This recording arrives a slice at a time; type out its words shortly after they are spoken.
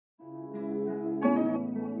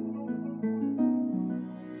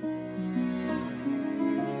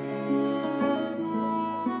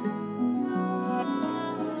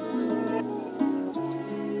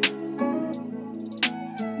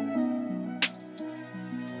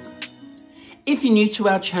If you're new to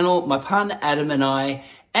our channel, my partner Adam and I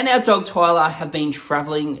and our dog Tyler have been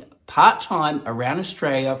traveling part-time around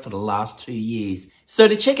Australia for the last 2 years. So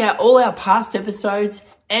to check out all our past episodes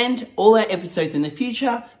and all our episodes in the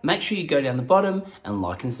future, make sure you go down the bottom and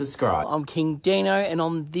like and subscribe. I'm King Dino, and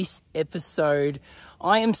on this episode,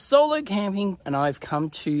 I am solo camping, and I've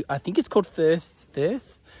come to, I think it's called Firth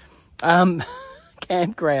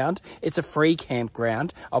Campground. It's a free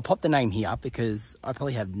campground. I'll pop the name here because I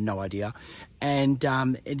probably have no idea. And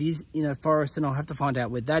it is in a forest, and I'll have to find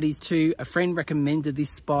out where that is too. A friend recommended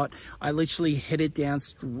this spot. I literally headed down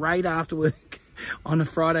straight after work on a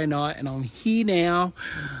Friday night, and I'm here now,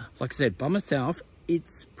 like I said, by myself.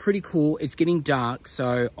 It's pretty cool. It's getting dark,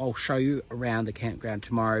 so I'll show you around the campground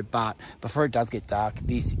tomorrow. But before it does get dark,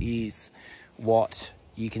 this is what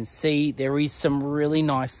you can see. There is some really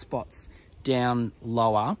nice spots down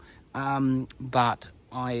lower, but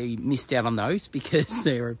I missed out on those because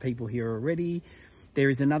there are people here already. There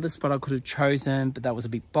is another spot I could have chosen, but that was a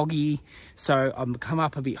bit boggy, so I'm come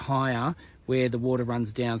up a bit higher where the water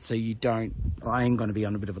runs down, so you don't, I am going to be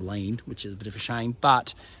on a bit of a lean, which is a bit of a shame,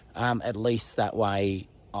 but at least that way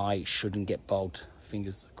I shouldn't get bogged,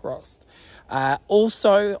 fingers crossed.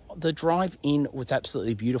 Also, the drive in was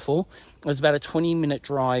absolutely beautiful. It was about a 20-minute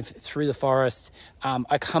drive through the forest.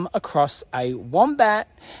 I come across a wombat,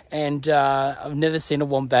 and I've never seen a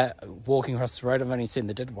wombat walking across the road. I've only seen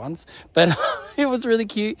the dead ones, but it was really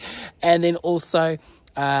cute. And then also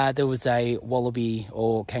there was a wallaby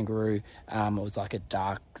or kangaroo. It was like a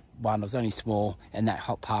dark one. It was only small, and that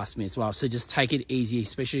hopped past me as well. So just take it easy,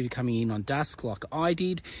 especially if you're coming in on dusk like I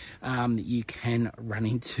did. You can run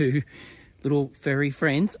into little furry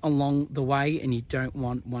friends along the way, and you don't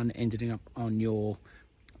want one ending up on your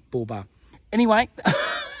booba. Anyway,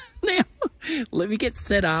 now let me get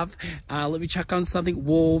set up. Let me chuck on something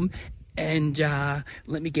warm, and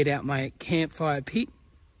let me get out my campfire pit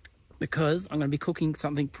because I'm going to be cooking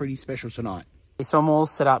something pretty special tonight. So I'm all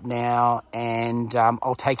set up now, and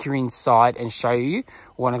I'll take you inside and show you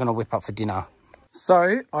what I'm going to whip up for dinner.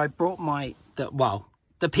 So I brought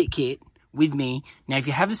the pit kit with me. Now, if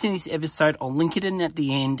you haven't seen this episode, I'll link it in at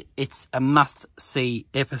the end. It's a must-see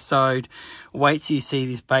episode. Wait till you see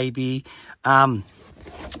this baby. I'm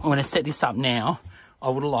going to set this up now. I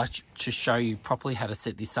would have liked to show you properly how to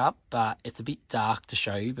set this up, but it's a bit dark to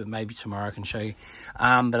show you, but maybe tomorrow I can show you.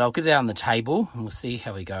 But I'll get it on the table, and we'll see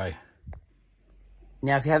how we go.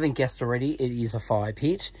 Now, if you haven't guessed already, it is a fire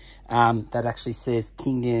pit. That actually says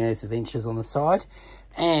King Dino's Adventures on the side,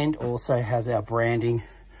 and also has our branding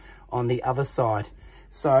on the other side.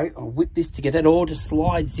 So I'll whip this together. It all just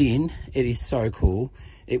slides in. It is so cool.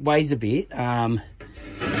 It weighs a bit,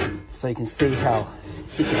 so you can see how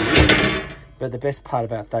thick it is. But the best part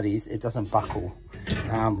about that is it doesn't buckle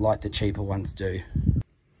like the cheaper ones do.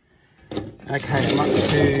 Okay, I'm up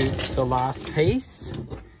to the last piece.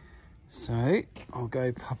 So I'll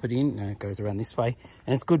go pop it in. No, it goes around this way.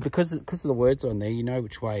 And it's good because of the words on there, you know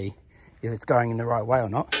which way, if it's going in the right way or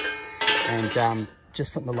not. And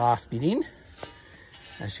just putting the last bit in,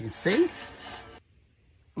 as you can see.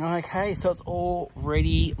 Okay, so it's all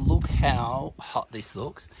ready. Look how hot this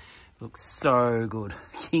looks. It looks so good.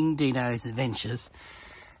 King Dino's Adventures.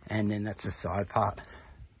 And then that's the side part.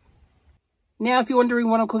 Now, if you're wondering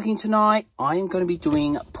what I'm cooking tonight, I'm going to be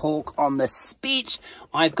doing pork on the spit.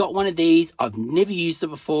 I've got one of these. I've never used it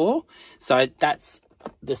before. So that's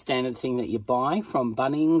the standard thing that you buy from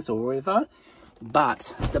Bunnings or wherever.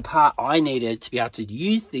 But the part I needed to be able to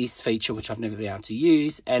use this feature, which I've never been able to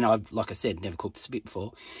use, and I've, like I said, never cooked a spit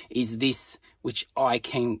before, is this, which I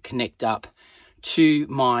can connect up to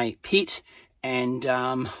my pit. And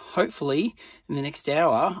hopefully in the next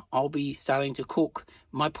hour, I'll be starting to cook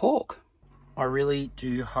my pork. I really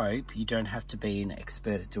do hope you don't have to be an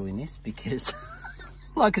expert at doing this because,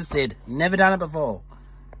 like I said, never done it before.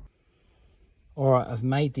 All right, I've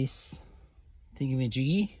made this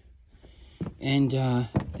thingamajiggy, and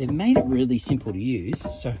they've made it really simple to use.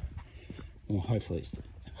 So, well,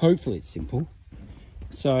 hopefully it's simple.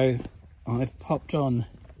 So I've popped on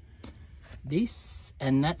this,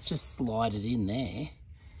 and that's just slided in there,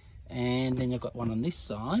 and then I've got one on this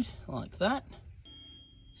side like that.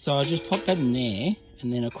 So I just pop that in there,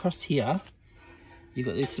 and then across here, you've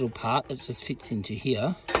got this little part that just fits into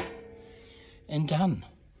here, and done.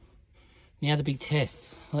 Now the big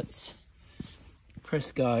test. Let's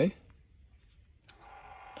press go.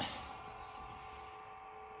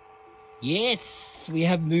 Yes, we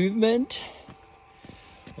have movement.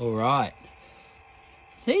 All right.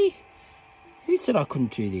 See? Who said I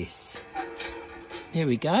couldn't do this? There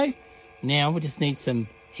we go. Now we just need some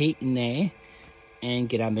heat in there and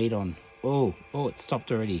get our meat on. Oh, it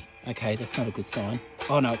stopped already. Okay, that's not a good sign.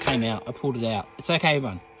 Oh no, it came out. I pulled it out. It's okay,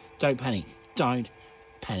 everyone. Don't panic. Don't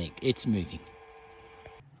panic. It's moving.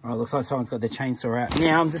 All right, looks like someone's got their chainsaw out.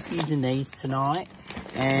 Now I'm just using these tonight,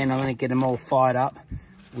 and I'm going to get them all fired up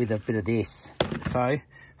with a bit of this. So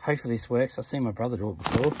hopefully this works. I've seen my brother do it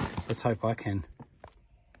before. Let's hope I can.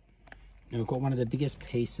 Now I've got one of the biggest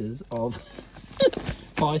pieces of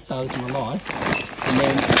fire starters in my life, and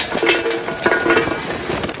then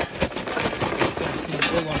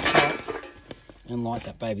all on top and light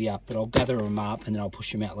that baby up. But I'll gather them up and then I'll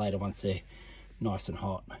push them out later once they're nice and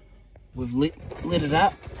hot. We've lit it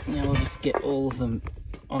up. Now we'll just get all of them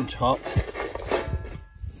on top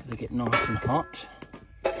so they get nice and hot.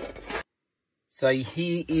 So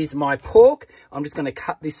here is my pork. I'm just going to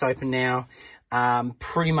cut this open now.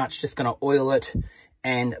 Pretty much just going to oil it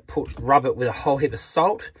and rub it with a whole heap of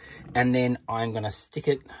salt, and then I'm going to stick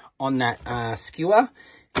it on that skewer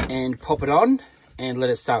and pop it on and let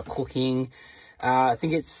it start cooking. I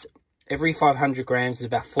think it's every 500 grams is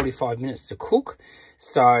about 45 minutes to cook,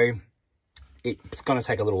 so it's going to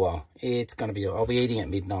take a little while. It's going to be, I'll be eating at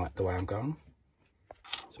midnight the way I'm going.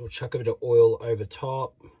 So we'll chuck a bit of oil over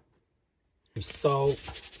top, some salt,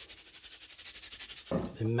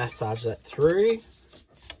 and massage that through.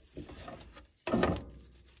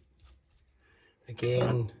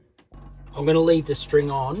 Again, I'm going to leave the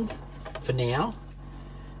string on for now,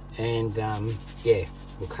 and yeah,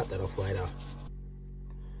 we'll cut that off later.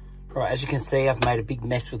 Right, as you can see, I've made a big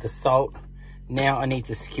mess with the salt. Now I need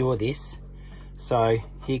to skewer this. So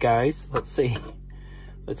here goes. Let's see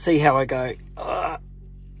how I go. All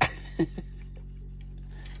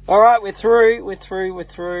right, we're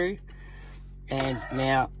through. And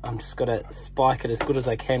now I'm just got to spike it as good as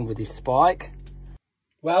I can with this spike.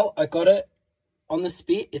 Well, I got it on the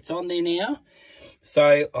spit. It's on there now.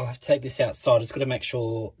 So I'll have to take this outside. Just got to make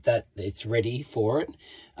sure that it's ready for it.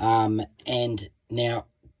 And now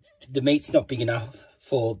the meat's not big enough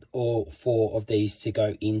for all 4 of these to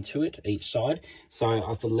go into it, each side. So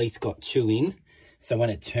I've at least got 2 in. So when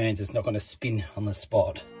it turns, it's not going to spin on the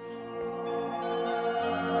spot.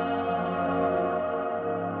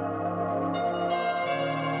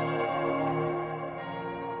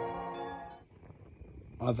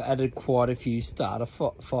 I've added quite a few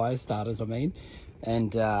fire starters,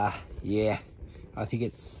 and yeah, I think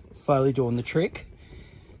it's slowly doing the trick.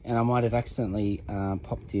 And I might have accidentally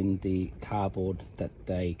popped in the cardboard that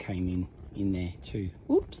they came in there too.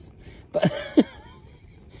 Whoops! But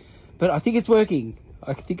but I think it's working.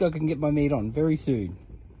 I think I can get my meat on very soon.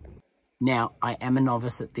 Now, I am a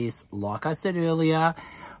novice at this. Like I said earlier,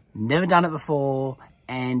 never done it before,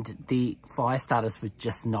 and the fire starters were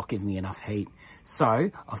just not giving me enough heat. So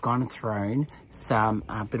I've gone and thrown some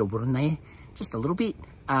bit of wood in there, just a little bit,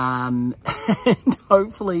 and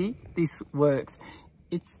hopefully this works.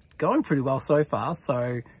 It's going pretty well so far,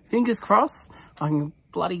 so fingers crossed I can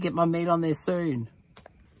bloody get my meat on there soon.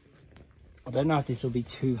 I don't know if this will be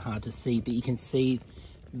too hard to see, but you can see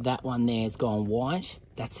that one there has gone white.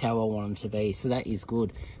 That's how I want them to be, so that is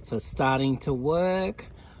good. So it's starting to work.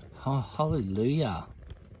 Oh, hallelujah.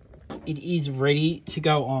 It is ready to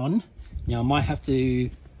go on. Now I might have to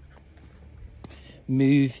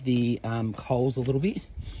move the coals a little bit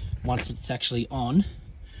once it's actually on,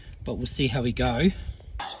 but we'll see how we go.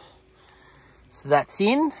 So that's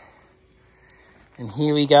in, and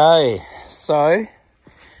here we go. So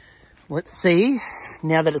let's see,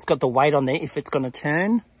 now that it's got the weight on there, if it's going to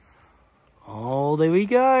turn. Oh, there we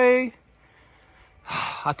go.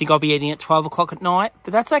 I think I'll be eating at 12 o'clock at night,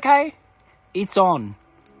 but that's okay. It's on.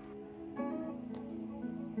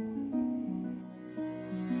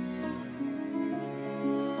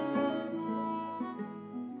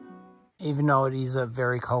 Even though it is a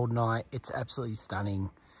very cold night, it's absolutely stunning.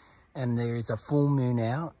 And there is a full moon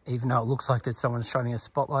out, even though it looks like there's someone shining a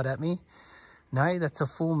spotlight at me. No, that's a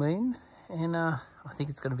full moon, and I think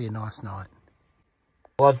it's going to be a nice night.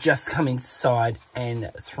 Well, I've just come inside and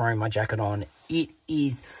thrown my jacket on. It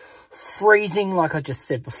is freezing, like I just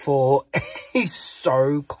said before. It's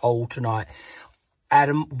so cold tonight.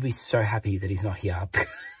 Adam will be so happy that he's not here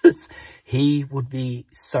because he would be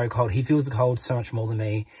so cold. He feels the cold so much more than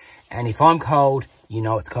me. And if I'm cold, you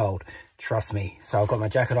know it's cold. Trust me. So I've got my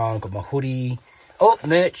jacket on, I've got my hoodie. Oh,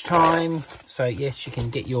 merch time. So yes, you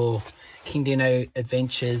can get your King Dino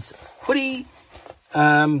Adventures hoodie.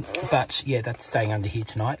 But yeah, that's staying under here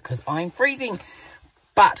tonight because I'm freezing.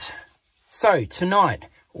 But so tonight,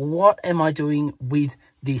 what am I doing with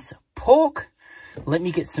this pork? Let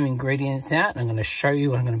me get some ingredients out and I'm going to show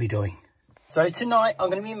you what I'm going to be doing. So tonight I'm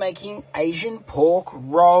going to be making Asian pork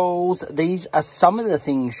rolls. These are some of the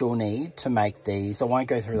things you'll need to make these. I won't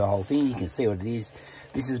go through the whole thing. You can see what it is.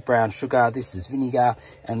 This is brown sugar, this is vinegar,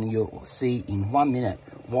 and you'll see in 1 minute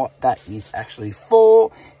what that is actually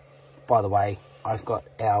for. By the way, I've got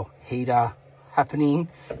our heater happening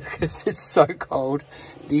because it's so cold.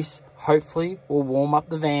 This hopefully will warm up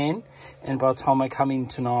the van, and by the time I come in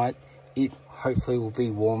tonight, it hopefully will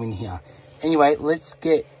be warm in here. Anyway, let's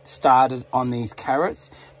get started on these carrots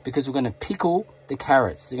because we're going to pickle the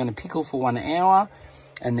carrots. They're going to pickle for 1 hour,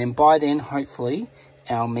 and then by then, hopefully,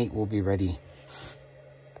 our meat will be ready.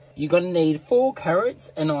 You're going to need 4 carrots,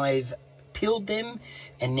 and I've peeled them,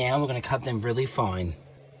 and now we're going to cut them really fine.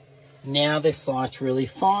 Now they're sliced really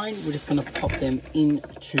fine. We're just going to pop them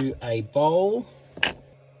into a bowl.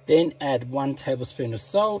 Then add 1 tablespoon of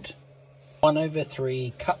salt,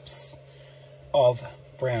 1/3 cups of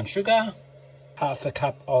brown sugar, 1/2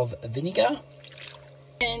 cup of vinegar,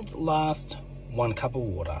 and last 1 cup of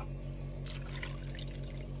water.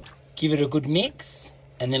 Give it a good mix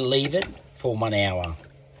and then leave it for 1 hour.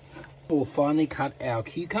 We'll finally cut our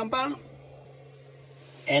cucumber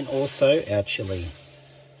and also our chilli.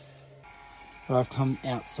 I've come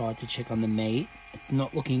outside to check on the meat. It's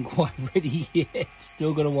not looking quite ready yet.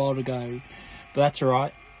 Still got a while to go, but that's all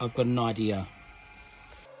right. I've got an idea.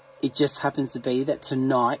 It just happens to be that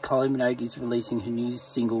tonight Kylie Minogue is releasing her new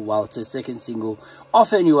single, well, it's her second single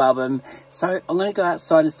off her new album. So I'm going to go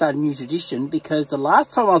outside and start a new tradition because the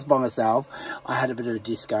last time I was by myself, I had a bit of a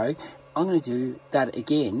disco. I'm going to do that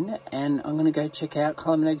again, and I'm going to go check out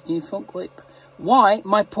Kylie Minogue's new film clip. Why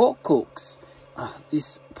my pork cooks.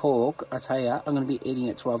 This pork, I tell you, I'm going to be eating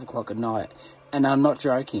at 12 o'clock at night, and I'm not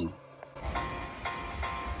joking.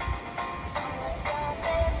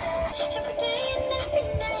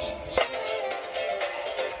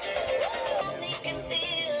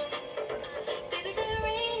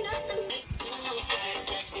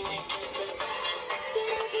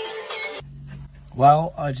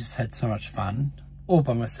 Well, I just had so much fun, all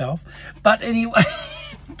by myself. But anyway,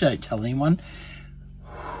 don't tell anyone.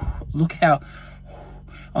 Look how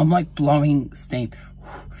I'm like blowing steam.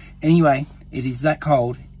 Anyway, it is that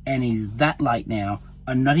cold and it is that late now.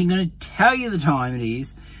 I'm not even going to tell you the time it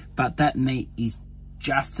is, but that meat is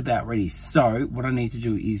just about ready. So what I need to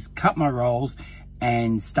do is cut my rolls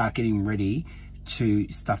and start getting ready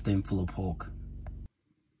to stuff them full of pork.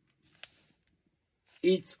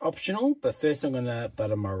 It's optional, but first I'm going to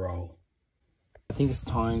butter my roll. I think it's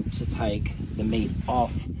time to take the meat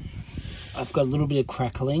off. I've got a little bit of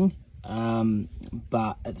crackling,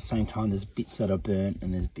 but at the same time there's bits that are burnt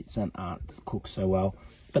and there's bits that aren't cooked so well.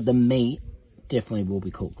 But the meat definitely will be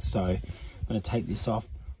cooked. So I'm going to take this off,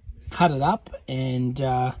 cut it up, and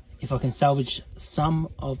if I can salvage some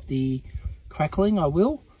of the crackling, I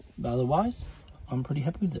will. But otherwise, I'm pretty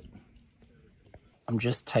happy with it. I'm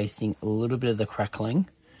just tasting a little bit of the crackling,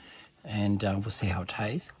 and we'll see how it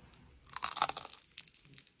tastes.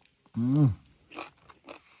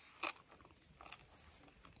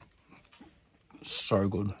 So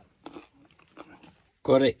good.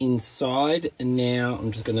 Got it inside, and now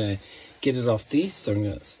I'm just going to get it off this. So I'm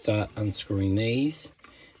going to start unscrewing these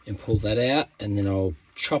and pull that out, and then I'll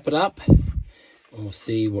chop it up, and we'll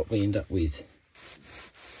see what we end up with.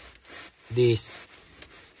 This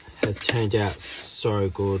has turned out so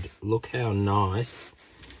good. Look how nice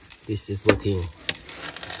this is looking.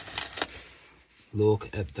 Look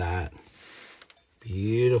at that.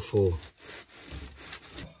 Beautiful.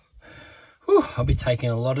 Whew, I'll be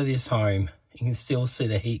taking a lot of this home. You can still see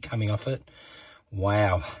the heat coming off it.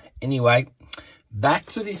 Wow. Anyway, back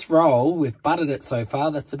to this roll. We've buttered it so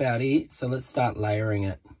far. That's about it. So let's start layering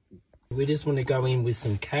it. We just want to go in with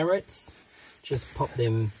some carrots. Just pop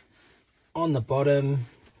them on the bottom.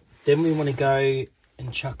 Then we want to go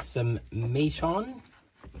and chuck some meat on.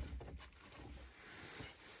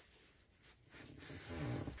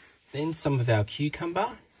 Then some of our cucumber.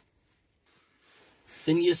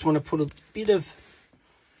 Then you just want to put a bit of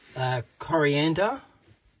coriander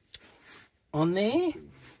on there.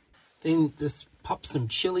 Then just pop some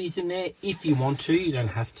chilies in there if you want to. You don't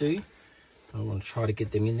have to. I want to try to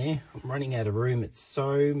get them in there. I'm running out of room. It's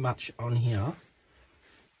so much on here.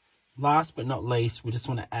 Last but not least, we just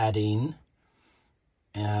want to add in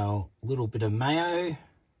our little bit of mayo,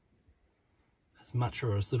 as much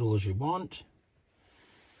or as little as you want,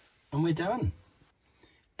 and we're done.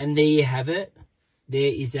 And there you have it.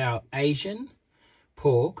 There is our Asian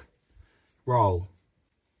pork roll.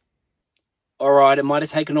 All right, it might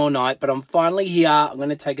have taken all night, but I'm finally here. I'm going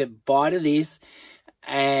to take a bite of this,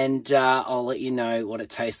 and I'll let you know what it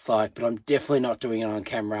tastes like, but I'm definitely not doing it on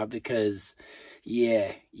camera because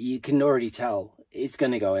Yeah, you can already tell it's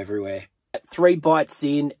going to go everywhere. 3 bites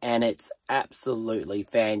in and it's absolutely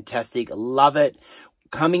fantastic. Love it.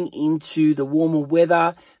 Coming into the warmer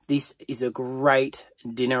weather, this is a great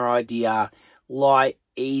dinner idea. Light,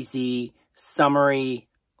 easy, summery,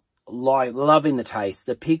 loving the taste.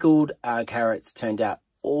 The pickled carrots turned out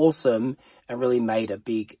awesome and really made a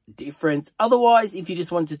big difference. Otherwise, if you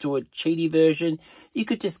just wanted to do a cheaty version, you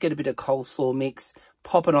could just get a bit of coleslaw mix,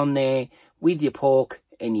 pop it on there with your pork,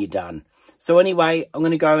 and you're done. So anyway, I'm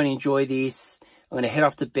going to go and enjoy this. I'm going to head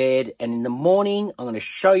off to bed, and in the morning, I'm going to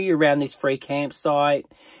show you around this free campsite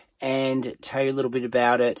and tell you a little bit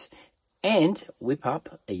about it and whip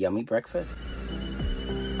up a yummy breakfast.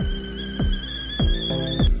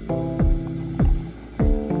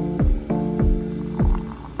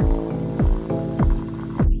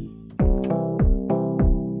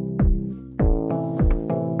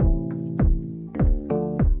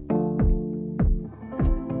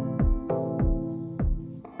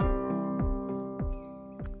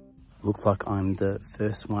 Looks like I'm the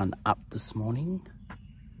first one up this morning.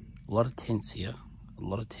 A lot of tents here, a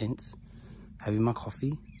lot of tents. Having my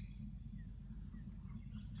coffee.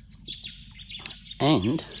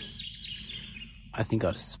 And I think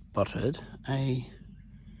I spotted a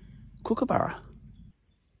kookaburra.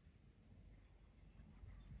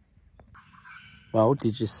 Well,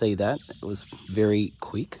 did you see that? It was very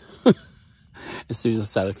quick. As soon as I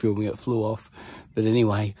started filming, it flew off. But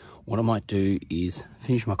anyway, what I might do is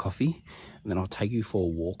finish my coffee and then I'll take you for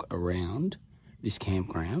a walk around this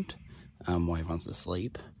campground while everyone's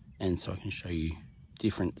asleep, and so I can show you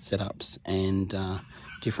different setups and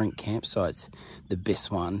different campsites. The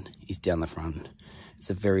best one is down the front. It's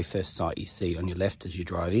the very first site you see on your left as you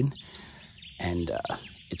drive in, and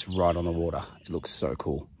it's right on the water. It looks so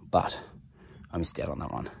cool, but I missed out on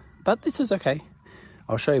that one. But this is okay.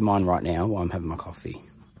 I'll show you mine right now while I'm having my coffee.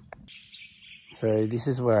 So this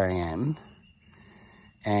is where I am,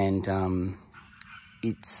 and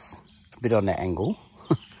it's a bit on an angle.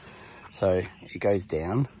 So it goes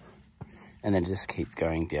down and then it just keeps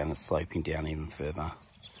going down. It's sloping down even further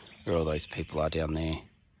where all those people are down there.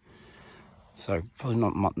 So probably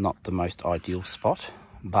not the most ideal spot,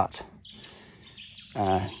 but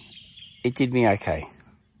it did me okay.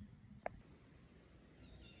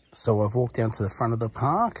 So I've walked down to the front of the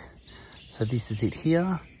park. So this is it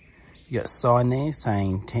here. You got a sign there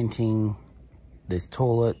saying tenting, there's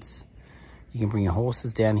toilets, you can bring your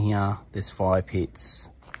horses down here, there's fire pits.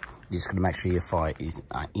 You just got to make sure your fire is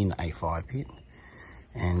in a fire pit.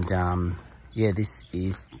 And yeah, this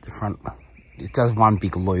is the front. It does one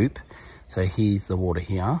big loop. So here's the water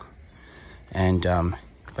here. And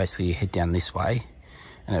basically you head down this way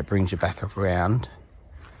and it brings you back around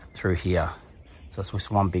through here. So it's just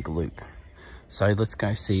one big loop. So let's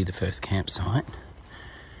go see the first campsite.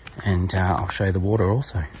 And I'll show you the water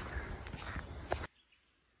also.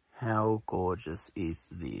 How gorgeous is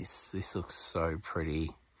this? This looks so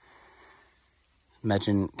pretty.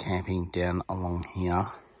 Imagine camping down along here.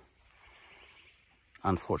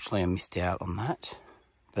 Unfortunately, I missed out on that.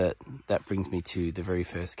 But that brings me to the very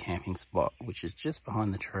first camping spot, which is just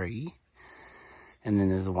behind the tree. And then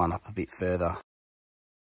there's one up a bit further.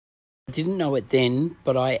 I didn't know it then,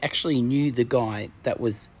 but I actually knew the guy that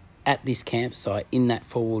was at this campsite in that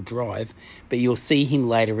four-wheel drive, but you'll see him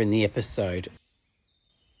later in the episode.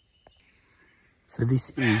 So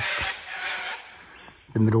this is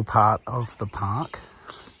the middle part of the park.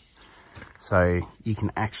 So you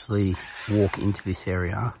can actually walk into this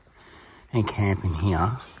area and camp in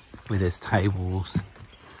here where there's tables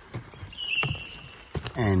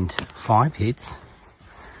and fire pits.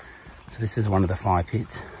 So this is one of the fire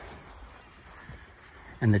pits.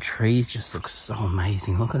 And the trees just look so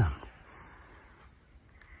amazing. Look at them.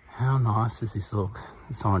 How nice does this look?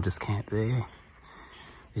 Someone just camped there.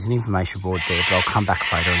 There's an information board there, but I'll come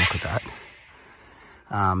back later and look at that.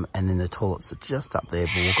 And then the toilets are just up there,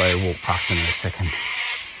 but we'll go walk past them in a second.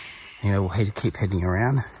 Anyway, we'll keep heading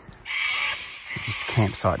around. This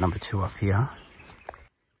campsite number 2 up here.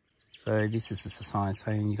 So this is just a sign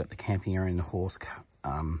saying you've got the camping area and the horse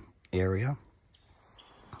area.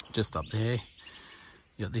 Just up there.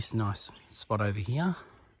 You got this nice spot over here.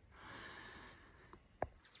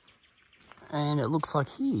 And it looks like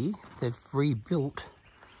here they've rebuilt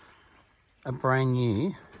a brand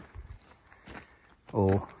new,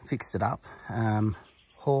 or fixed it up,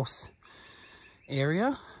 horse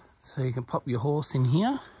area. So you can pop your horse in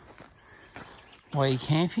here while you're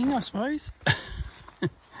camping, I suppose.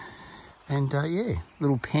 And yeah,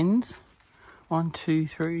 little pens. 1, 2,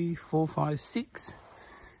 3, 4, 5, 6.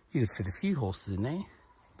 You could fit a few horses in there.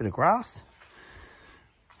 Bit of grass.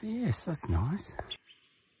 Yes, that's nice.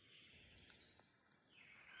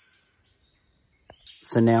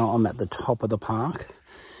 So now I'm at the top of the park,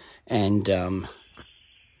 and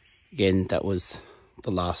again, that was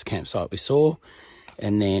the last campsite we saw.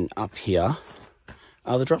 And then up here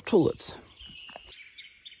are the drop toilets.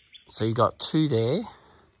 So you got 2 there,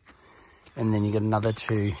 and then you got another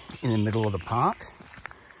 2 in the middle of the park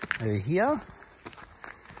over here.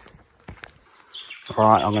 All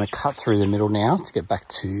right, I'm going to cut through the middle now to get back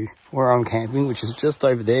to where I'm camping, which is just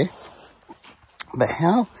over there. But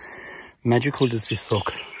how magical does this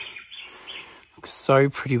look? Looks so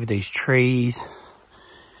pretty with these trees.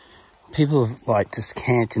 People have like just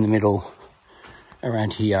camped in the middle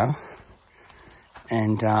around here,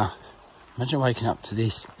 and imagine waking up to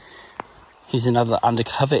this. Here's another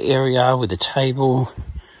undercover area with a table,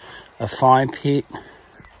 a fire pit.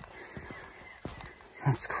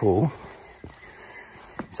 That's cool.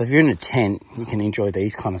 So if you're in a tent, you can enjoy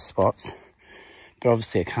these kind of spots. But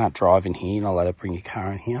obviously I can't drive in here. You're not allowed to bring your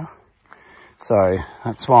car in here. So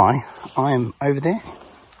that's why I'm over there.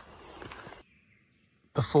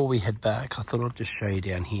 Before we head back, I thought I'd just show you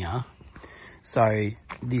down here. So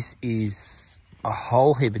this is a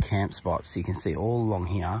whole heap of camp spots. You can see all along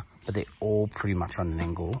here, but they're all pretty much on an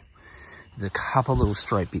angle. There's a couple little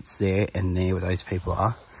straight bits there and there where those people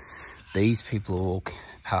are. These people are all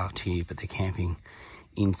parked here, but they're camping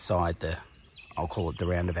inside the, I'll call it the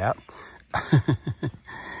roundabout.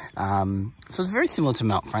 So it's very similar to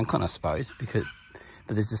Mount Franklin, I suppose, but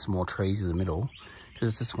there's just more trees in the middle because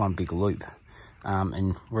it's just one big loop.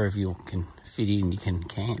 And wherever you can fit in, you can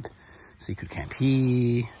camp. So you could camp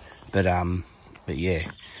here, but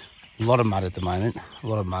yeah, a lot of mud at the moment, a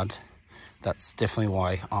lot of mud. That's definitely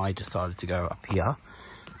why I decided to go up here,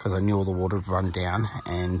 because I knew all the water would run down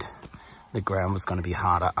and the ground was going to be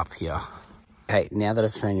harder up here. Okay, now that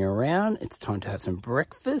I've shown you around, it's time to have some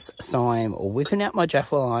breakfast. So I'm whipping out my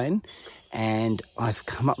jaffle iron, and I've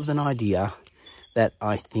come up with an idea that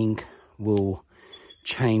I think will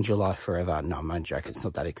change your life forever. No, I'm only joking, it's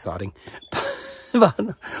not that exciting. But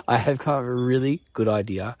I have come up with a really good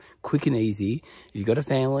idea, quick and easy. If you've got a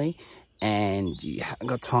family and you haven't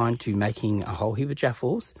got time to making a whole heap of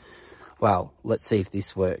jaffles, well, let's see if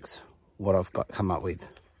this works, what I've got come up with.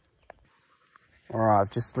 All right,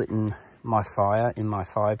 I've just lit my fire in my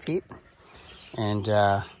fire pit, and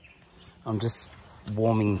I'm just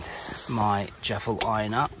warming my jaffle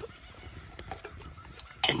iron up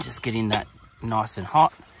and just getting that nice and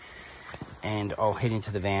hot, and I'll head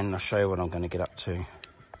into the van and I'll show you what I'm going to get up to.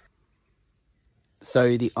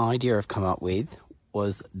 So the idea I've come up with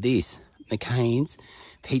was this, McCain's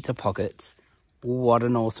pizza pockets. What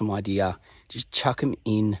an awesome idea. Just chuck them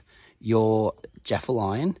in your jaffle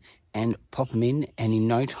iron and pop them in, and in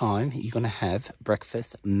no time you're going to have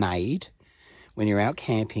breakfast made when you're out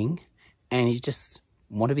camping and you just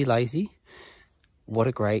want to be lazy. What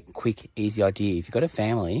a great, quick, easy idea. If you've got a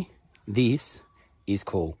family, this is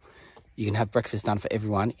cool. You can have breakfast done for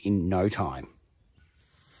everyone in no time.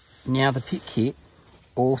 Now the pit kit,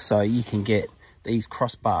 also you can get these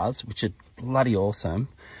crossbars, which are bloody awesome,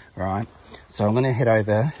 right? So I'm going to head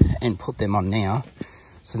over and put them on now,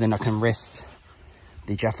 so then I can rest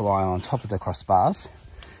the jaffle iron on top of the crossbars,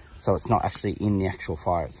 so it's not actually in the actual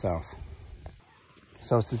fire itself.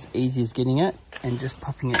 So it's as easy as getting it and just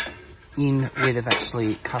popping it in where they've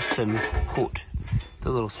actually custom put the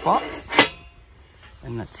little slots,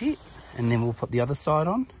 and that's it. And then we'll put the other side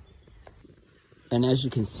on. And as you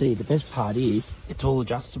can see, the best part is it's all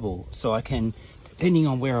adjustable, so I can, depending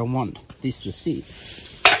on where I want this to sit,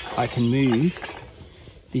 I can move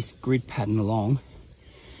this grid pattern along,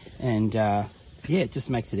 and yeah, it just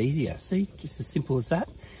makes it easier. See, just as simple as that.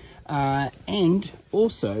 And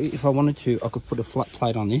also, if I wanted to, I could put a flat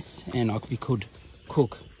plate on this, and I could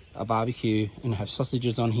cook a barbecue and have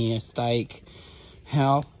sausages on here, steak.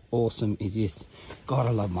 How awesome is this? God, I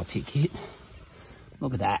love my pit kit.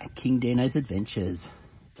 Look at that, King Dino's Adventures.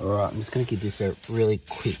 All right, I'm just gonna give this a really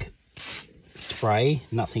quick spray,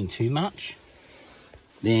 nothing too much.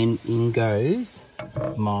 Then in goes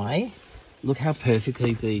my, look how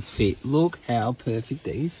perfectly these fit. Look how perfect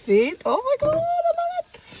these fit. Oh my God, I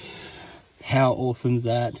love it. How awesome is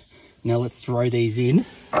that? Now let's throw these in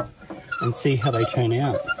and see how they turn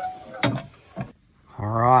out. All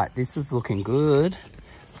right, this is looking good.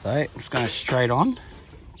 So I'm just going straight on,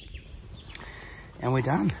 and we're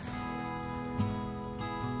done.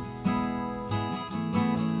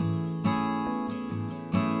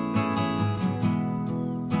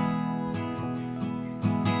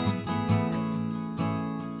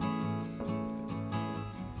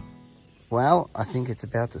 Well, I think it's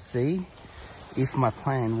about to see if my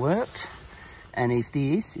plan worked. and if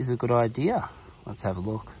this is a good idea. Let's have a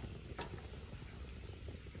look.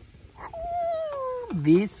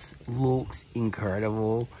 This looks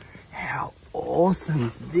incredible. How awesome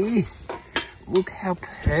is this? Look how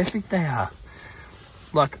perfect they are.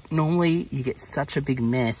 Like, normally you get such a big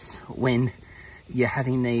mess when you're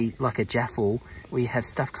having like a jaffle where you have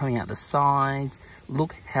stuff coming out the sides.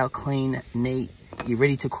 Look how clean, neat. You're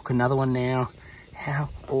ready to cook another one now. How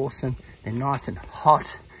awesome. They're nice and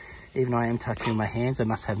hot. Even though I am touching my hands, I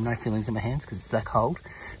must have no feelings in my hands because it's that cold.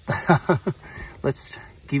 But let's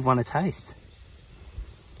give one a taste.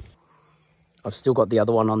 I've still got the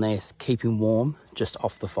other one on there, keeping warm, just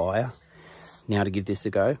off the fire. Now to give this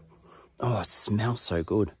a go. Oh, it smells so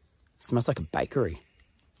good. It smells like a bakery.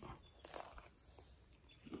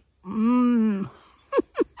 Mmm.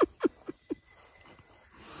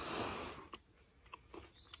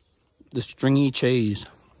 The stringy cheese.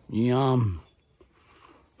 Yum.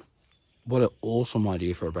 What an awesome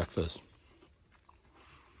idea for a breakfast.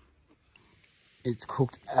 It's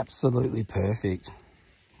cooked absolutely perfect.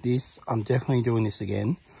 This, I'm definitely doing this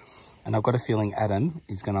again. And I've got a feeling Adam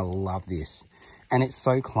is going to love this. And it's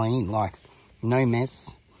so clean, like no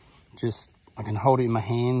mess. Just, I can hold it in my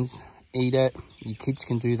hands, eat it. Your kids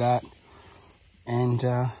can do that. And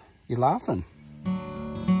you're laughing.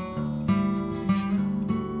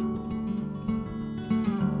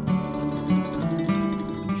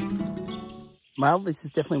 Well, this is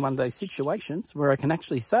definitely one of those situations where I can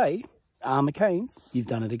actually say, McCain's, you've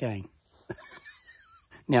done it again.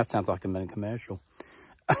 Now it sounds like I'm in a commercial.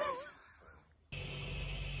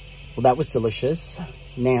 Well, that was delicious.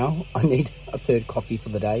 Now I need a third coffee for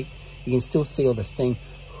the day. You can still see all the steam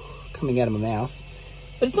coming out of my mouth.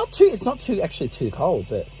 But it's not too actually too cold,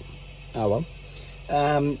 but oh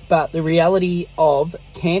well. But the reality of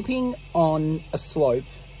camping on a slope,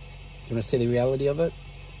 you want to see the reality of it?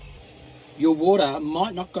 Your water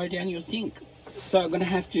might not go down your sink. So I'm going to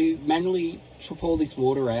have to manually chop all this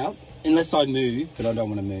water out, unless I move, but I don't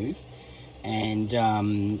want to move. And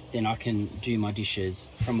then I can do my dishes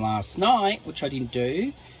from last night, which I didn't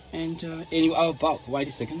do. And anyway, oh, but wait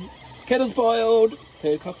a second. Kettle's boiled.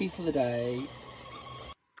 Third coffee for the day.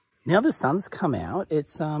 Now the sun's come out,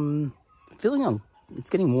 it's it's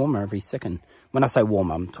getting warmer every second. When I say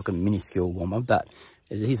warmer, I'm talking minuscule warmer, but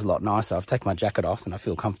it is a lot nicer. I've taken my jacket off and I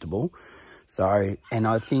feel comfortable. So, and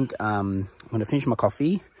I think I'm going to finish my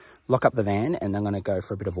coffee, lock up the van, and I'm going to go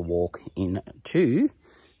for a bit of a walk into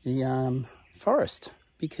the forest,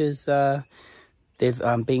 because they've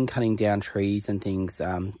been cutting down trees and things.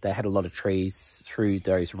 They had a lot of trees through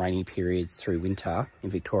those rainy periods through winter in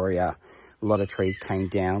Victoria. A lot of trees came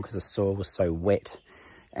down because the soil was so wet,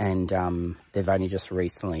 and they've only just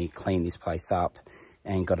recently cleaned this place up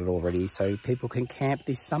and got it all ready so people can camp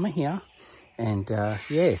this summer here. And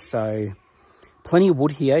yeah, so plenty of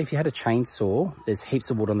wood here. If you had a chainsaw, there's heaps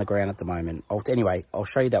of wood on the ground at the moment. Anyway, I'll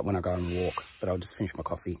show you that when I go and walk, but I'll just finish my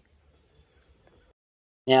coffee.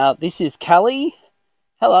 Now, this is Callie.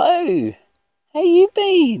 Hello. How you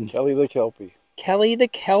been? Callie the Kelpie. Callie the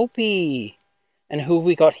Kelpie. And who have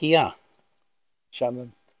we got here?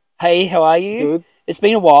 Shannon. Hey, how are you? Good. It's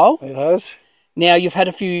been a while. It has. Now, you've had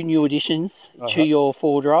a few new additions to your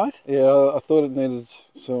four-wheel drive. Yeah, I thought it needed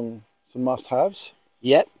some must-haves.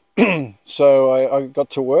 Yep. So I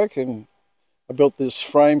got to work and I built this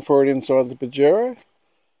frame for it inside the Pajero.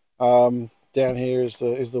 Down here is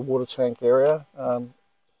the water tank area.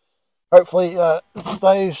 Hopefully it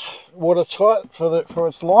stays watertight for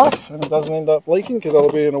its life and it doesn't end up leaking, because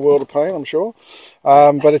that'll be in a world of pain, I'm sure.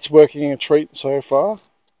 But it's working a treat so far.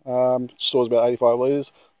 It stores about 85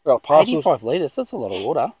 litres. 85 litres, that's a lot of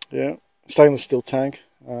water. Yeah, stainless steel tank,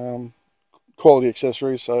 quality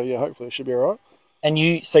accessories, so yeah, hopefully it should be alright. And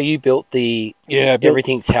you built the,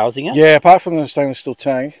 everything's housing it? Yeah, apart from the stainless steel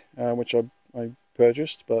tank, which I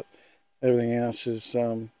purchased, but everything else I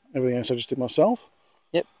just did myself.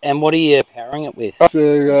 Yep. And what are you powering it with?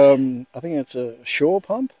 So I think it's a shore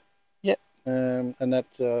pump. Yep. And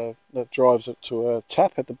that drives it to a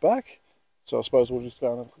tap at the back. So I suppose we'll just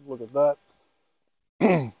go and have a look at that.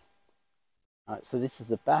 Alright, so this is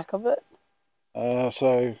the back of it.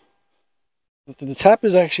 So the tap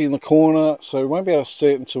is actually in the corner, so we won't be able to see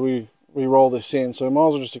it until we roll this in. So I might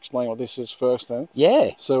as well just explain what this is first then.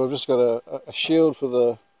 Yeah. So we've just got a shield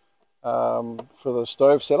for the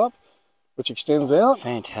stove setup, which extends out.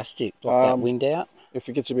 Fantastic. Block that wind out. If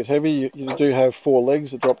it gets a bit heavy, you do have 4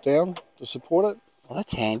 legs that drop down to support it. Well,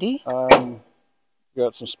 that's handy. You've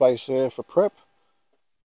got some space there for prep.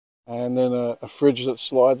 And then a fridge that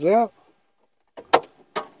slides out.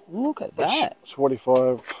 Look at that. It's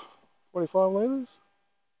 45 litres.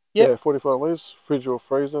 Yep. Yeah, 45 litres, fridge or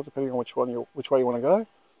freezer, depending on which way you want to go.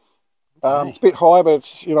 Okay. It's a bit high, but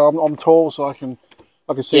it's, you know, I'm tall, so I can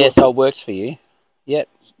see. Yeah, so it works for you. Yep.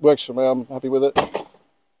 Works for me. I'm happy with it.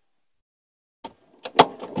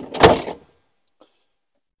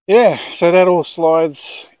 Yeah, so that all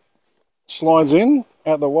slides in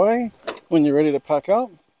out the way when you're ready to pack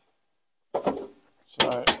up.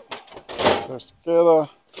 So goes together.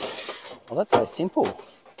 Well, that's so simple.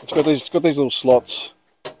 It's got these little slots.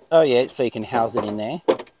 Oh yeah, so you can house it in there.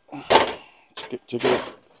 To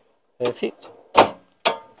get. Perfect.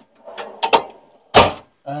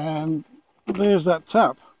 And there's that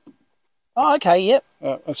tap. Oh, okay, yep.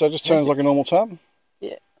 And so it just turns like a normal tap.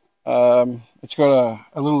 Yeah. It's got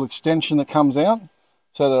a little extension that comes out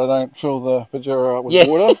so that I don't fill the Pajero up with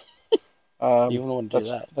water. You wouldn't want to do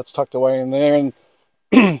that. That's tucked away in there. And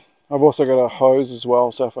I've also got a hose as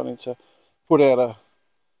well, so if I need to put out a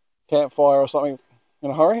campfire or something in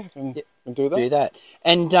a hurry, I can do that. Do that.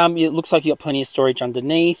 And it looks like you got plenty of storage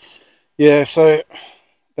underneath. Yeah, so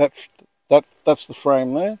that's the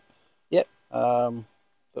frame there. Yep.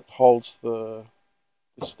 That holds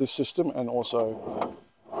this system, and also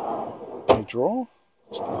a drawer.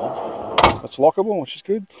 That's lockable, which is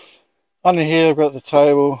good. Under here, I've got the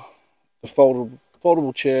table, the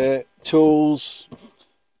foldable chair, tools.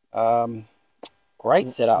 Great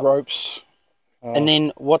setup. Ropes. And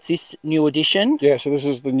then what's this new addition? Yeah, so this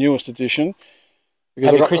is the newest edition.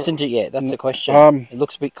 Have you christened it yet? That's the question. It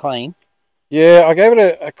looks a bit clean. Yeah, I gave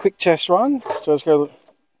it a quick test run, so it's got,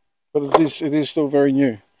 but it is still very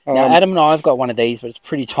new. Now, Adam and I have got one of these, but it's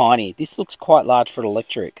pretty tiny. This looks quite large for an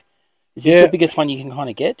electric. Is this the biggest one you can kind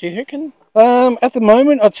of get, do you reckon? At the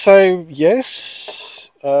moment, I'd say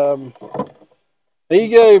yes.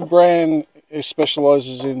 Ego brand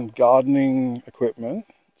specialises in gardening equipment,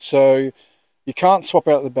 so you can't swap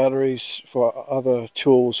out the batteries for other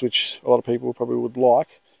tools, which a lot of people probably would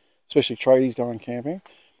like, especially tradies going camping.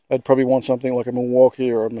 They'd probably want something like a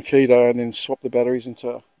Milwaukee or a Makita and then swap the batteries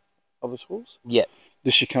into other tools. Yep.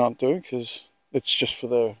 This you can't do because it's just for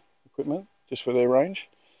their equipment, just for their range,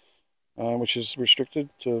 which is restricted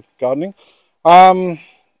to gardening.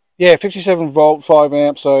 Yeah, 57 volt, 5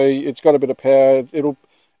 amps, so it's got a bit of power.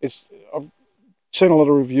 I've seen a lot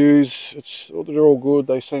of reviews. They're all good.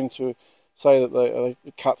 They seem to say that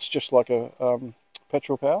it cuts just like a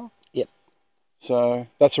petrol power. Yep. So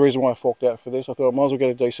that's the reason why I forked out for this. I thought I might as well get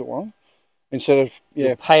a decent one instead of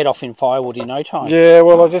You'll pay it off in firewood in no time. Yeah,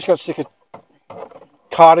 well, I just got sick of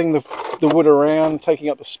carting the wood around, taking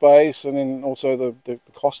up the space, and then also the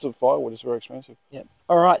cost of firewood is very expensive. Yep.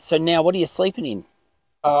 All right. So now, what are you sleeping in?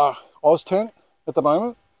 Oz tent at the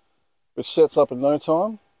moment, which sets up in no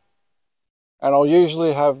time, and I'll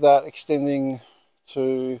usually have that extending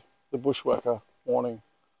to the Bushwakka awning.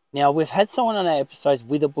 Now, we've had someone on our episodes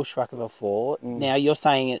with a Bushwakka before. Now, you're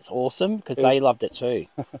saying it's awesome because they loved it too.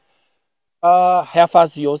 How far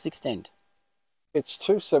does yours extend? It's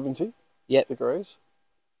 270 degrees.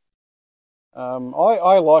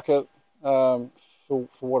 I like it for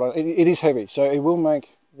what it is heavy, so it will make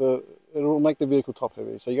the vehicle top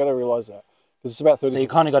heavy. So you got to realise that because it's about 30. So you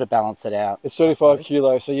kind of got to balance it out. It's 35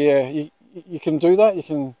 kilos. So yeah, you can do that. You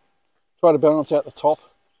can try to balance out the top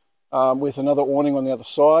with another awning on the other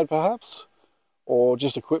side, perhaps, or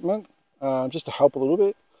just equipment, just to help a little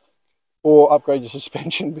bit, or upgrade your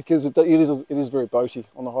suspension because it is very boaty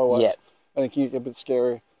on the highways, and it can get a bit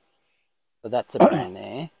scary. So that's the plan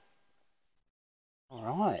there. All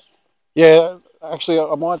right. Yeah, actually,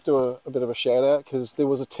 I might do a bit of a shout out because there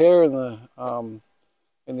was a tear in the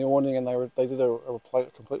awning, and they did a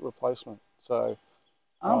complete replacement. So,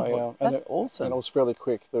 that's awesome. And it was fairly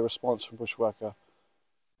quick. The response from Bushwakka.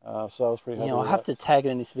 So I was pretty happy. I'll have to tag her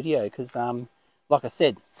in this video because, like I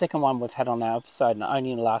said, second one we've had on our episode, and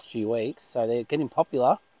only in the last few weeks, so they're getting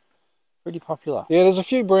popular. Pretty popular. Yeah, there's a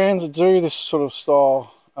few brands that do this sort of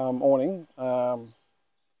style awning.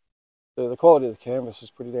 The quality of the canvas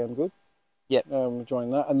is pretty damn good. Yep.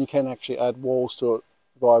 Enjoying that, and you can actually add walls to it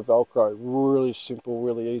via Velcro. Really simple,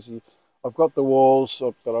 really easy. I've got the walls,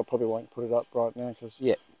 but I probably won't put it up right now because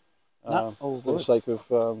for the sake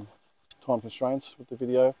of time constraints with the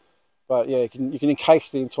video. But yeah, you can encase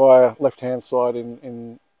the entire left-hand side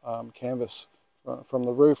in canvas from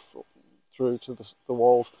the roof through to the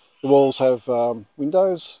walls. The walls have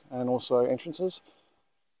windows and also entrances.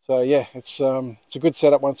 So yeah, it's a good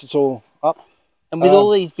setup once it's all up. And with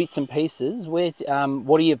all these bits and pieces, where's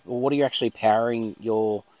what are you actually powering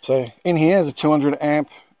your? So in here is a 200 amp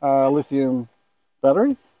lithium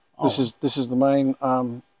battery. Oh. This is the main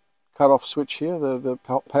cut-off switch here, the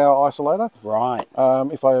power isolator. Right.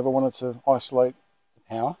 If I ever wanted to isolate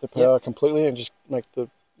the power completely and just make the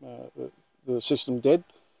the system dead.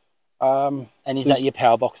 And is that your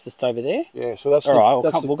power box just over there? Yeah, so that's all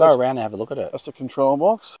right. We'll go around and have a look at it. That's the control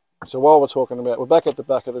box. So while we're talking about, we're back at the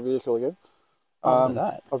back of the vehicle again. Look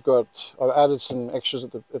at that. I've added some extras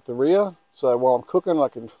at the rear, so while I'm cooking, I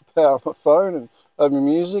can power my phone and have my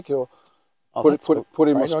music, or put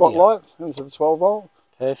in my spotlight into the 12 volt.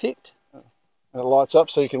 Perfect. And it lights up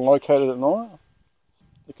so you can locate it at night.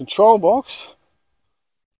 The control box,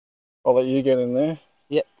 I'll let you get in there.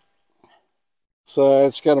 Yep. So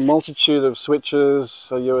it's got a multitude of switches,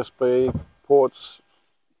 USB ports,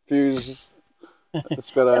 fuses.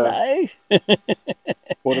 It's got a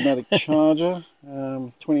automatic charger,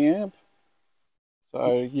 20 amp.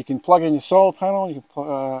 So you can plug in your solar panel,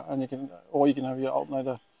 or you can have your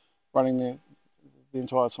alternator running the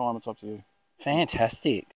entire time. It's up to you.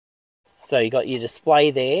 Fantastic. So you got your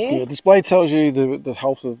display there. Yeah, display tells you the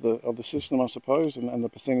health of the system, I suppose, and the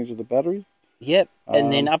percentage of the battery. Yep.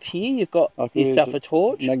 And then up here you've got yourself a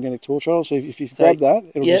torch. Magnetic torch. So if you grab that,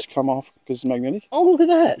 it'll just come off because it's magnetic. Oh, look at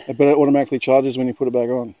that. But it automatically charges when you put it back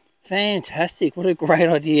on. Fantastic. What a great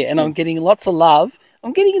idea. And I'm getting lots of love.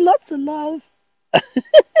 I'm getting lots of love.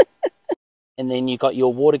 And then you've got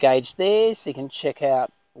your water gauge there, so you can check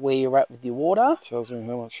out where you're at with your water. Tells me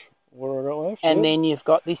how much water I got left. And then you've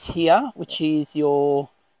got this here, which is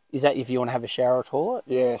is that if you want to have a shower or toilet?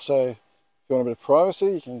 Yeah, so if you want a bit of privacy,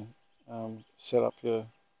 you can set up your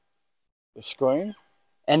screen.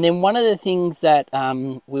 And then one of the things that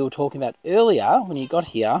we were talking about earlier when you got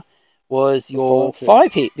here was your fire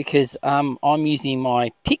pit, because I'm using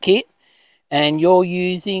my pit kit and you're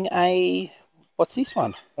using what's this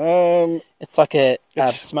one? It's like a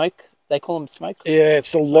smoke. They call them smoke. Yeah,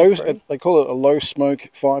 it's they call it a low smoke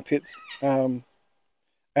fire pit, and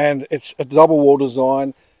it's a double wall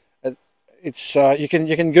design. It's you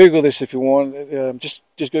can Google this if you want. Just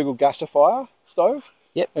Google gasifier stove.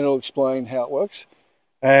 Yep. And it'll explain how it works.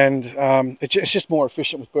 And it's just more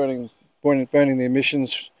efficient with burning the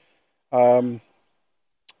emissions. And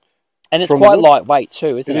it's quite lightweight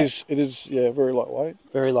too, isn't it? It is, yeah, very lightweight.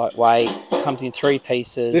 Very lightweight. Comes in 3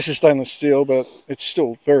 pieces. This is stainless steel, but it's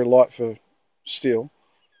still very light for steel.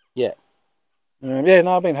 Yeah. Yeah,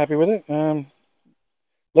 no, I've been happy with it.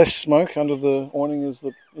 Less smoke under the awning is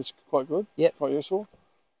quite good. Yep. Quite useful.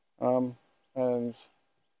 And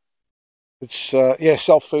it's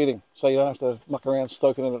self-feeding, so you don't have to muck around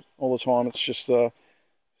stoking it all the time. It's just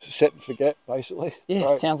set and forget, basically. Yeah,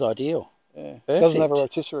 right? Sounds ideal. Yeah. Perfect. Doesn't have a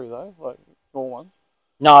rotisserie though, like your one.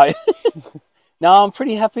 No. No, I'm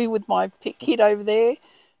pretty happy with my pit kit over there.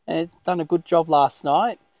 And it's done a good job last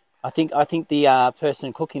night. I think the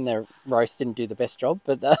person cooking the roast didn't do the best job,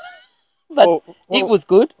 but it was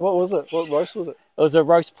good. What was it? What roast was it? It was a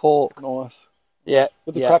roast pork. Nice. Yeah.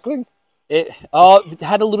 With the crackling? It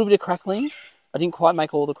had a little bit of crackling. I didn't quite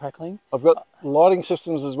make all the crackling. I've got lighting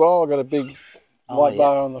systems as well. I've got a big light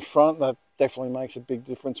bar on the front. That definitely makes a big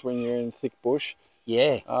difference when you're in thick bush.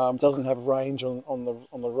 Yeah. Doesn't have range on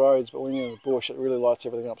the roads, but when you're in the bush, it really lights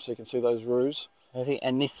everything up so you can see those roofs. Perfect.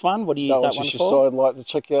 And this one, what do you use that one for? That's just your side light to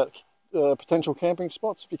check out potential camping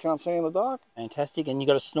spots if you can't see in the dark. Fantastic. And you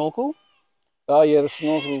got a snorkel? Oh yeah, the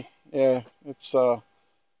snorkel. Yeah, it's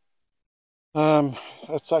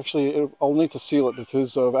actually, I'll need to seal it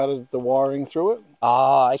because I've added the wiring through it.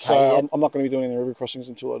 Ah, okay. So I'm not going to be doing any river crossings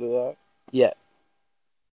until I do that. Yeah.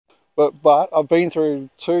 But I've been through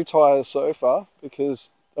 2 tyres so far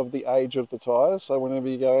because of the age of the tyres. So whenever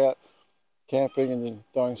you go out camping and you're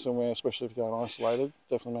going somewhere, especially if you're going isolated,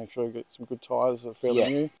 definitely make sure you get some good tyres that are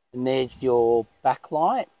fairly new. And there's your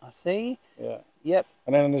backlight, I see. Yeah. Yep.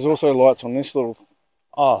 And then there's also lights on this little...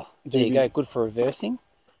 Oh, there you go. Good for reversing.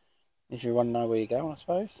 If you want to know where you're going, I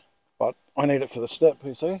suppose. But I need it for the step,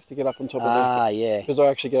 you see, to get up on top of it. Ah, yeah. Because I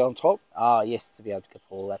actually get on top. Ah, yes, to be able to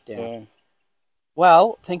pull that down. Yeah.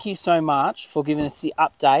 Well, thank you so much for giving us the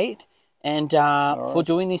update and for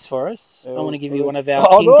doing this for us. Yeah, I want to give you one of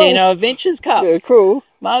our King Dino Adventures cups. Yeah, cool.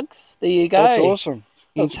 Mugs. There you go. That's awesome.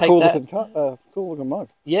 That's a cool looking mug.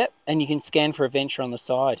 Yep, and you can scan for adventure on the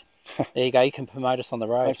side. There you go. You can promote us on the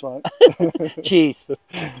road. Thanks, mate. Cheers.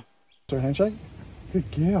 Sorry, handshake.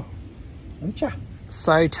 Good girl. Aren't you?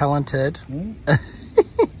 So talented.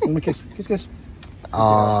 Let me kiss. Kiss, kiss.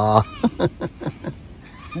 Aww.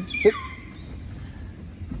 Sit.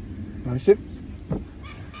 No, sit.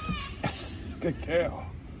 Yes. Good girl.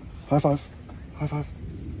 High five. High five.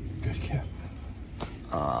 Good girl.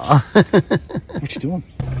 Aww. What you doing?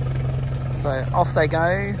 So off they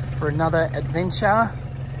go for another adventure.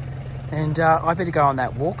 And I better go on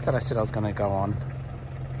that walk that I said I was going to go on.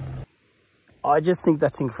 I just think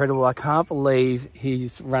that's incredible. I can't believe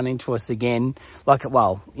he's run into us again. Like,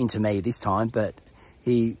 well, into me this time, but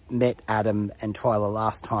He met Adam and Twyla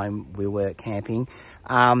last time we were camping.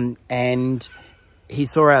 And he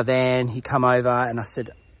saw our van, he come over and I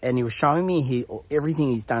said, and he was showing me everything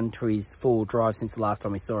he's done to his full drive since the last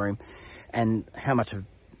time we saw him and how much of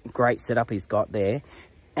a great setup he's got there.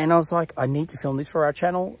 And I was like, I need to film this for our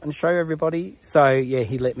channel and show everybody. So yeah,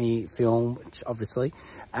 he let me film, which obviously,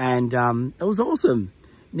 and it was awesome.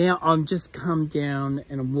 Now I'm just come down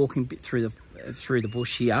and I'm walking a bit through the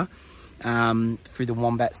bush here, through the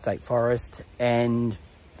Wombat State Forest, and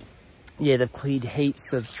yeah, they've cleared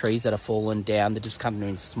heaps of trees that have fallen down. They're just cutting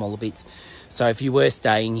into smaller bits. So if you were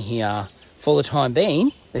staying here for the time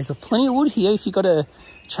being, there's plenty of wood here. If you've got a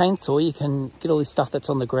chainsaw, you can get all this stuff that's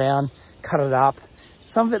on the ground, cut it up.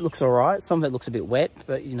 Some of it looks all right. Some of it looks a bit wet,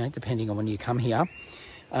 but you know, depending on when you come here.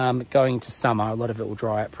 Going into summer, a lot of it will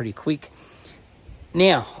dry out pretty quick.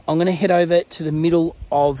 Now, I'm going to head over to the middle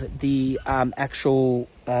of the actual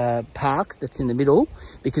park that's in the middle,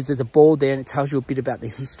 because there's a board there and it tells you a bit about the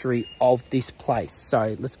history of this place.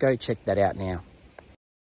 So let's go check that out now.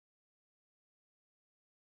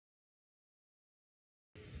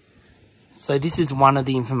 So this is one of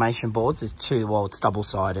the information boards. There's two, well, it's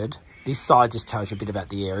double-sided. This side just tells you a bit about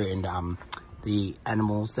the area and the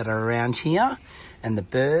animals that are around here and the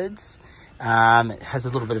birds. It has a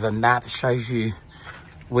little bit of a map. It shows you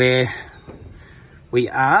where we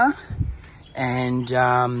are. And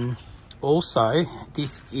also,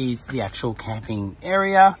 this is the actual camping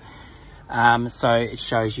area. So it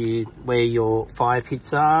shows you where your fire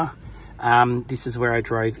pits are. This is where I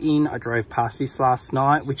drove in. I drove past this last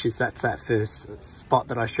night, that's that first spot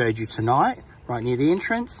that I showed you tonight, right near the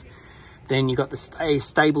entrance. Then you got the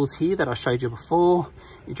stables here that I showed you before.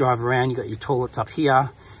 You drive around, you got your toilets up here,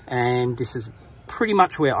 and this is pretty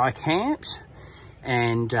much where I camped,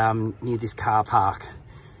 and near this car park.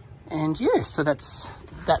 And yeah, so that's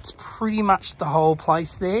pretty much the whole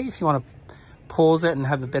place there. If you want to pause it and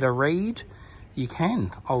have a better read, you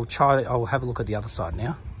can. I'll have a look at the other side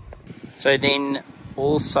now. So then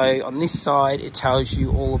also on this side, it tells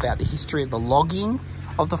you all about the history of the logging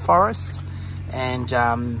of the forest, and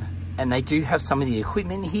they do have some of the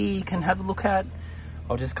equipment here you can have a look at.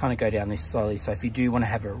 I'll just kind of go down this slowly. So if you do want to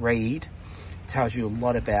have a read, it tells you a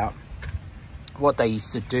lot about what they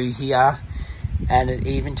used to do here. And it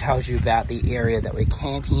even tells you about the area that we're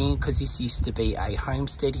camping in, because this used to be a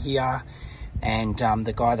homestead here. And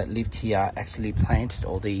the guy that lived here actually planted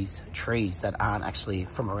all these trees that aren't actually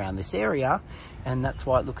from around this area. And that's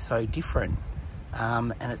why it looks so different.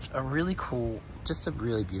 And it's a really cool, just a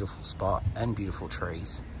really beautiful spot and beautiful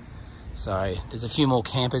trees. So there's a few more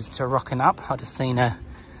campers to rocking up. I just seen a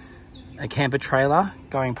camper trailer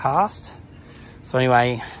going past. So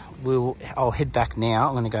anyway, I'll head back now.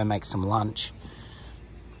 I'm going to go make some lunch.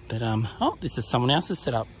 But oh, this is someone else's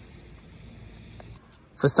setup.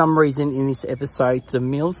 For some reason in this episode, the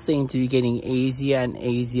meals seem to be getting easier and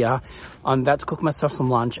easier. I'm about to cook myself some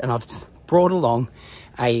lunch, and I've brought along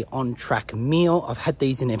a on-track meal. I've had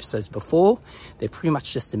these in episodes before. They're pretty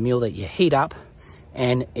much just a meal that you heat up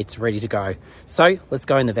and it's ready to go. So let's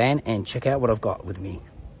go in the van and check out what I've got with me.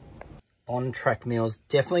 On-track meals,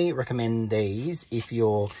 definitely recommend these if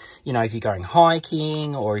you're, if you're going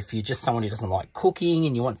hiking, or if you're just someone who doesn't like cooking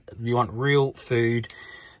and you want real food.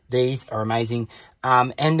 These are amazing.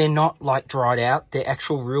 And they're not like dried out. They're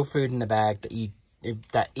actual real food in a bag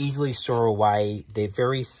that easily store away. They're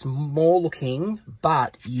very small looking,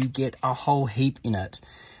 but you get a whole heap in it.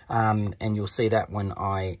 And you'll see that when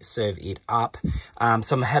I serve it up.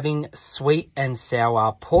 So I'm having sweet and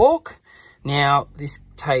sour pork. Now, this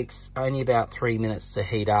takes only about 3 minutes to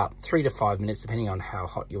heat up, 3 to 5 minutes, depending on how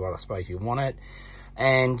hot you are, I suppose you want it.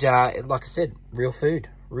 And like I said, real food.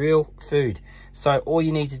 So all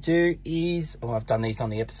you need to do is, I've done these on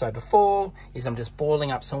the episode before, is I'm just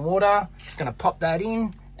boiling up some water, just going to pop that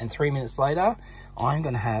in, and 3 minutes later, I'm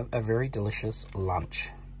going to have a very delicious lunch.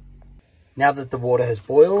 Now that the water has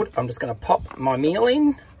boiled, I'm just going to pop my meal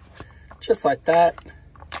in, just like that,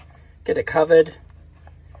 get it covered,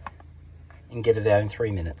 and get it out in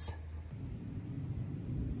 3 minutes.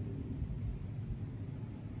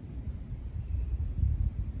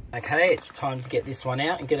 Okay, it's time to get this one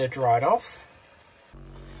out and get it dried off.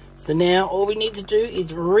 So now all we need to do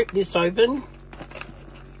is rip this open.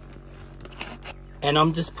 And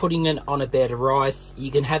I'm just putting it on a bed of rice.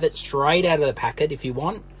 You can have it straight out of the packet if you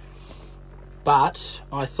want. But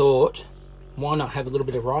I thought, why not have a little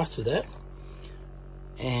bit of rice with it?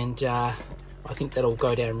 And I think that'll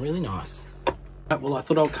go down really nice. Well, I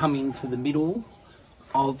thought I'll come into the middle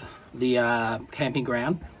of the camping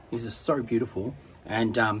ground. This is so beautiful.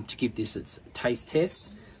 And to give this its taste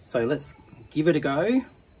test. So let's give it a go.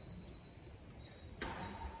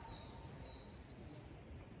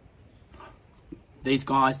 these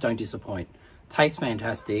guys don't disappoint. Tastes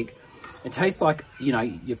fantastic. It tastes like, you know,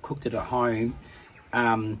 you've cooked it at home.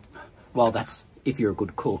 Well, that's if you're a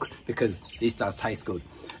good cook, because this does taste good.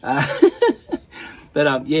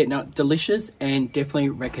 But yeah, no, delicious, and definitely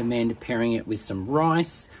recommend pairing it with some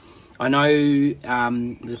rice. I know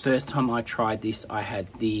the first time I tried this, I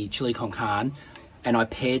had the chili con carne, and I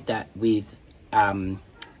paired that with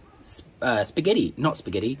spaghetti, not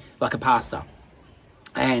spaghetti, like a pasta.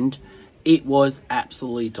 And it was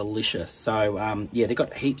absolutely delicious. So yeah, they've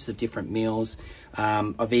got heaps of different meals.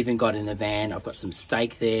 I've even got in the van, I've got some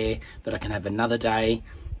steak there that I can have another day.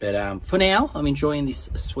 But for now, I'm enjoying this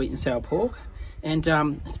sweet and sour pork. And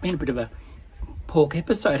it's been a bit of a pork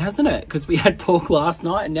episode, hasn't it? Because we had pork last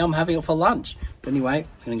night and now I'm having it for lunch. But anyway,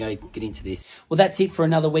 I'm going to go get into this. Well, that's it for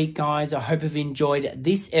another week, guys. I hope you've enjoyed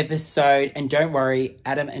this episode. And don't worry,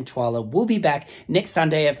 Adam and Twyla will be back next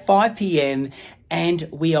Sunday at 5 p.m. And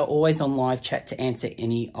we are always on live chat to answer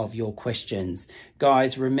any of your questions.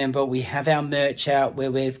 Guys, remember, we have our merch out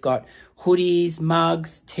where we've got hoodies,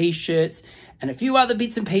 mugs, t-shirts, and a few other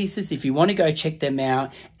bits and pieces if you want to go check them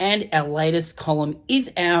out. And our latest column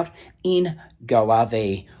is out in Go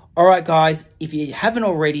RV. All right, guys, if you haven't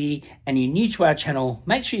already and you're new to our channel,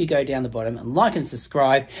 make sure you go down the bottom and like and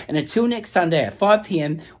subscribe. And until next Sunday at 5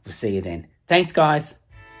 p.m, we'll see you then. Thanks, guys.